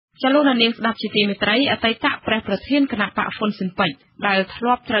ចលនានាងស្ដាប់ជាទីមេត្រីអតីតព្រះប្រធានគណៈបកហ៊ុនស៊ិនប៉ិចដែលធ្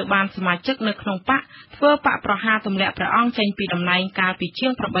លាប់ត្រូវបានសមាជិកនៅក្នុងបកធ្វើបកប្រហារទម្លាក់ព្រះអង្គចេញពីតំណែងកាលពីជា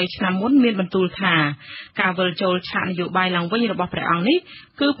ង8ឆ្នាំមុនមានបន្ទូលថាការវិលចូលឆាកនយោបាយឡើងវិញរបស់ព្រះអង្គនេះ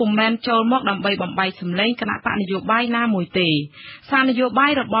គឺពុំមែនចូលមកដើម្បីបំបីសម្លេងគណៈបកនយោបាយណាមួយទេសារនយោបា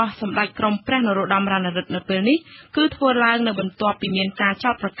យរបស់សម្ដេចក្រមព្រះនរោត្តមរណរដ្ឋនៅពេលនេះគឺធ្វើឡើងនៅបន្ទាប់ពីមានការ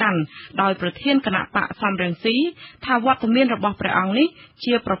ចោទប្រកាន់ដោយប្រធានគណៈបកសំរងស៊ីថាវត្តមានរបស់ព្រះអង្គនេះ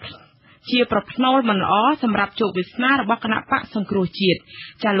ជាប្រផ្នូលមិនល្អសម្រាប់ជោគវាសនារបស់គណៈបកសង្គ្រោះជាតិ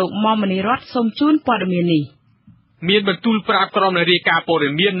ចាលោកមុំមនីរតសូមជូនព័ត៌មាននេះមានបន្ទូលប្រាប់ក្រុមនារីការព័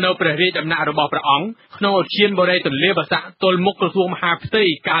ត៌មាននៅព្រះរាជដំណាក់របស់ព្រះអង្គក្នុងឧទ្យានបូរីទន្លេបាសាក់ទល់មុខក្រសួងមហាផ្ទៃ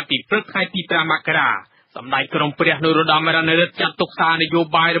កាលពីព្រឹកថ្ងៃទី5មករាសម្ដេចក្រមព្រះនរោត្តមរណរដ្ឋចាត់ទុកសារនយោ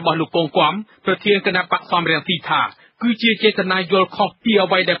បាយរបស់លោកកងគំប្រធានគណៈបកសំរងស៊ីថាគឺជាចេតនាយល់ខុសពីអ្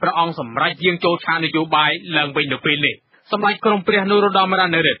វីដែលព្រះអង្គសម្រេចយាងចូលឆាកនយោបាយឡើងវិញនៅពេលនេះសម្ដេចក្រមព្រះនរោត្តមរ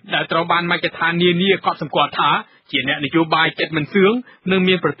ណរដ្ឋដែលត្រូវបានមជ្ឈដ្ឋាននានាកត់សម្គាល់ថាជាអ្នកនយោបាយចិត្តមិនសឿងនិង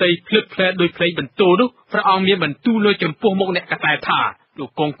មានប្រតិភ្លឹកភ្លែតដោយផ្លេចបន្ទោនោះព្រះអង្គមានបន្ទូលនៅចំពោះមុខអ្នកកសែតថាលោក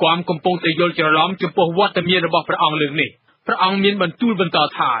កងគំកំពុងតែយល់ច្រឡំចំពោះវត្តមានរបស់ព្រះអង្គលើកនេះព្រះអង្គមានបន្ទូលបន្ត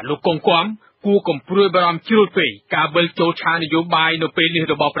ថាលោកកងគំគួរកំព្រួយបារម្ភជ្រុលពេកការវិលចូលឆាកនយោបាយនៅពេលនេះ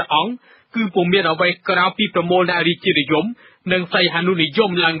របស់ព្រះអង្គគឺពុំមានអ្វីក្រៅពីប្រមូលអ្នករាជានិយមនិងសីហនុនិយម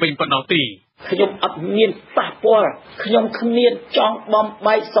ឡើងវិញប៉ុណ្ណោះទេខ្ញុំអត់មានប៉ះពាល់ខ្ញុំគ្មានចង់បំ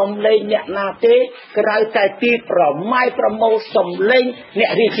បែកសំឡេងអ្នកណាទេក្រៅតែពីប្រម៉ាយប្រមូលសំឡេងអ្នក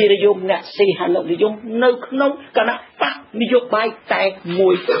រាជានិយមអ្នកសីហនុនិយមនៅក្នុងគណៈបកនយោបាយតែមួ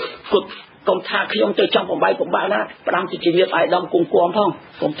យគត់កុំថាខ្ញុំទៅចង់បំបែកបំបាក់ណាផ្ដាំជាជំរាបអាយដាមគង់គំផង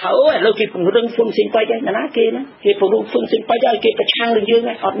កុំថាអូឥឡូវគេពង្រឹងហ៊ុនស៊ិនប៉ិចហ្នឹងណាគេណាគេពង្រឹងហ៊ុនស៊ិនប៉ិចឲ្យគេប្រឆាំងនឹងយើង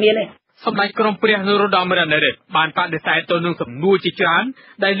អត់មានទេសម្ដេចក្រមព្រះនរោត្តមរណរដ្ឋបានបដិសេធទៅនឹងសំណួរជាច្រើន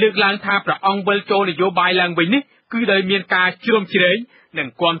ដែលលើកឡើងថាព្រះអង្គវិលចូលនយោបាយឡើងវិញនេះគឺដោយមានការជ្រោមជ្រែងនិង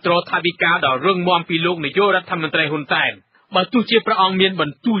គាំទ្រថាវិការដ៏រឹងមាំពីលោកនាយករដ្ឋមន្ត្រីហ៊ុនសែនបើទោះជាព្រះអង្គមានប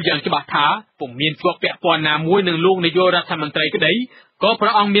ន្ទូលយ៉ាងច្បាស់ថាពុំមានជាប់ពាក់ព័ន្ធណាមួយនឹងលោកនាយករដ្ឋមន្ត្រីក្តីក៏ព្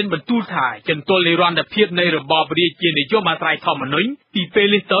រះអង្គមានបន្ទូលថាចន្ទុលនិរន្តរភាពនៃរបបរាជានិយមអាស្រ័យធម្មនុញ្ញពីពេល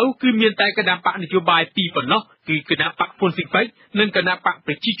នេះទៅគឺមានតែគណៈបកនយោបាយពីរប៉ុណ្ណោះគឺគណៈបកហ៊ុនស៊ិនប៉ិចនិងគណៈបក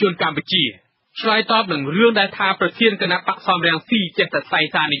ប្រជាជនកម្ពុជាឆ្លើយតបនឹងរឿងដែលថាប្រធានគណៈបកសំរងស៊ីចេះតែផ្សាយ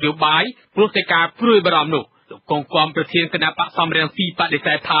សារនយោបាយព្រោះតែការព្រួយបារម្ភនោះលោកកងគំប្រធានគណៈបកសំរងស៊ីបដិ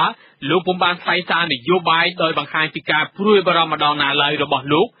សេធថាលោកពុំបានផ្សាយសារនយោបាយដោយបង្ហាញពីការព្រួយបារម្ភម្ដងណាឡើយរបស់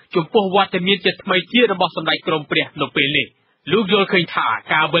លោកចំពោះវត្តមានជាថ្មីទៀតរបស់សម្ដេចក្រមព្រះនៅពេលនេះលោកយល់ឃើញថា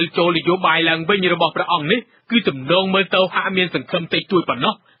ការវិលចូលនយោបាយឡើងវិញរបស់ព្រះអង្គនេះគឺទំនងមើលទៅហាក់មានសង្ឃឹមតិចតួចប៉ុណ្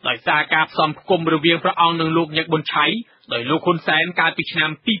ណោះដោយសារការផ្សំផ្គុំរវាងព្រះអង្គនិងលោកញឹកប៊ុនឆៃដោយលោកហ៊ុនសែនកាលពីឆ្នាំ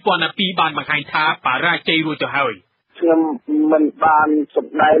2012បានបង្ហាញថាបរាជ័យរួចទៅហើយខ្ញុំមិនបានស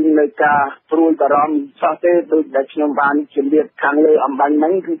ម្ដែងនៅការព្រួយបារម្ភសោះទេដូចដែលខ្ញុំបានជម្រាបខាងលើអំបញ្ញហ្នឹ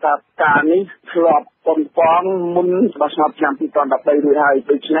ងគឺថាការនេះធ្លាប់ប៉ុនប៉ងមុនរបស់ឆ្នាំ2013រួចហើយ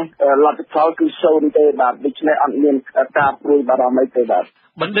ដូច្នេះលទ្ធផលគឺ0ទេបាទដូច្នេះអត់មានការព្រួយបារម្ភអីទេបាទ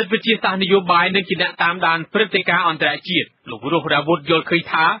បណ្ឌិតវិទ្យាសាស្ត្រនយោបាយនិងជាអ្នកតាមដានព្រឹត្តិការណ៍អន្តរជាតិលោករស់រាវុធយល់ឃើញ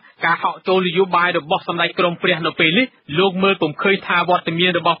ថាការហក់ចូលនយោបាយរបស់សម្ដេចក្រមព្រះនៅពេលនេះលោកមើលពុំឃើញថាវត្តមាន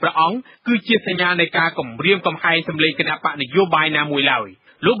របស់ព្រះអង្គគឺជាសញ្ញានៃការគំរាមកំហែងសម្លេងគណៈបកនយោបាយណាមួយឡើយ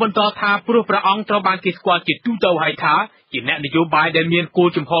លោកបន្តថាព្រោះព្រះអង្គត្រូវបានគេស្គាល់ជាទូទៅហើយថាជាអ្នកនយោបាយដែលមានគោល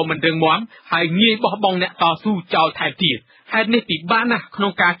ចំហមិនរឹងមាំហើយងាយបោះបង់អ្នកតស៊ូចោលថែមទៀតហេតុនេះពិបាកណាស់ក្នុ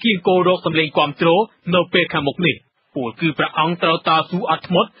ងការគៀងគោរកសម្លេងគាំទ្រនៅពេលខាងមុខនេះព្រោះគឺព្រះអង្គត្រូវតស៊ូអត់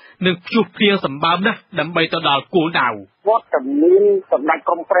ធ្មត់និងព្យុះភ្លៀងសម្បើមណាស់ដើម្បីទៅដល់គោលដៅវត្តមានសម្ដេច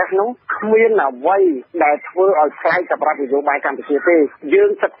ក្រមព្រះនោះគ្មានអ្វីដែលធ្វើឲ្យខ្លាយសម្រាប់នយោបាយកម្ពុជាទេយើង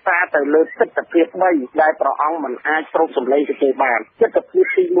សិក្សាទៅលើទស្សនវិជ្ជា3ដែលព្រះអង្គមិនអាចប្រកសម្លេងទៅទេបានទស្សនវិជ្ជា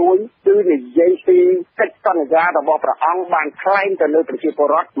ទី1គឺនិយាយពីកិច្ចសន្យារបស់ព្រះអង្គបានថ្លែងទៅលើប្រជាពល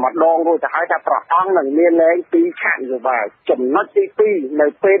រដ្ឋម្ដងរួចទៅហើយថាព្រះអង្គនឹងមានលែងពីឆាកនយោបាយចំណុចទី2នៅ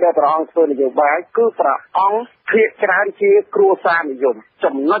ពេលដែលព្រះអង្គធ្វើនយោបាយគឺព្រះអង្គភាគច្រើនជាគ្រួសារនិយម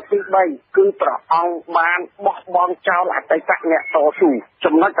ចំណុចទី3គឺព្រះអង្គបានបោះបង់ចោលអតីតអ្នកតស៊ូ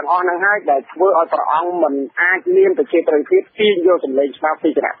ចំណុចទាំងអស់ហ្នឹងហើយដែលធ្វើឲ្យព្រះអង្គមិនអាចមានប្រជាប្រិយភាពទាញយកសម្លេងច្បាប់ពី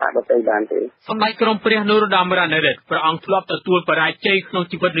គណៈបកដទៃបានទេសម្ដេចក្រមព្រះនរោត្តមរណរដ្ឋព្រះអង្គធ្លាប់ទទួលបរាជ័យក្នុង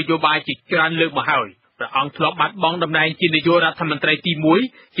ជីវិតនយោបាយជាច្រើនលើកមកហើយព្រះអង្គធ្លាប់បាត់បង់តំណែងជានាយករដ្ឋមន្ត្រីទី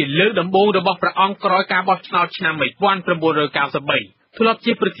1ជាលើកដំបូងរបស់ព្រះអង្គក្រោយការបោះឆ្នោតឆ្នាំ1993ធ្លាប់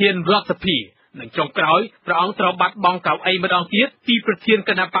ជាប្រធានរដ្ឋសភានិងចុងក្រោយព្រះអង្គត្រូវបាត់បង់កៅអីម្ដងទៀតពីប្រធាន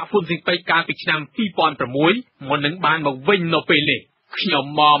គណៈបកហ៊ុនស៊ិនប៉ិចកាលពីឆ្នាំ2006មុននឹងបានមកវិញនៅពេលនេះខ្ញុំ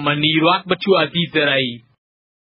មុំមនីរតវិទ្យុអាស៊ីសេរី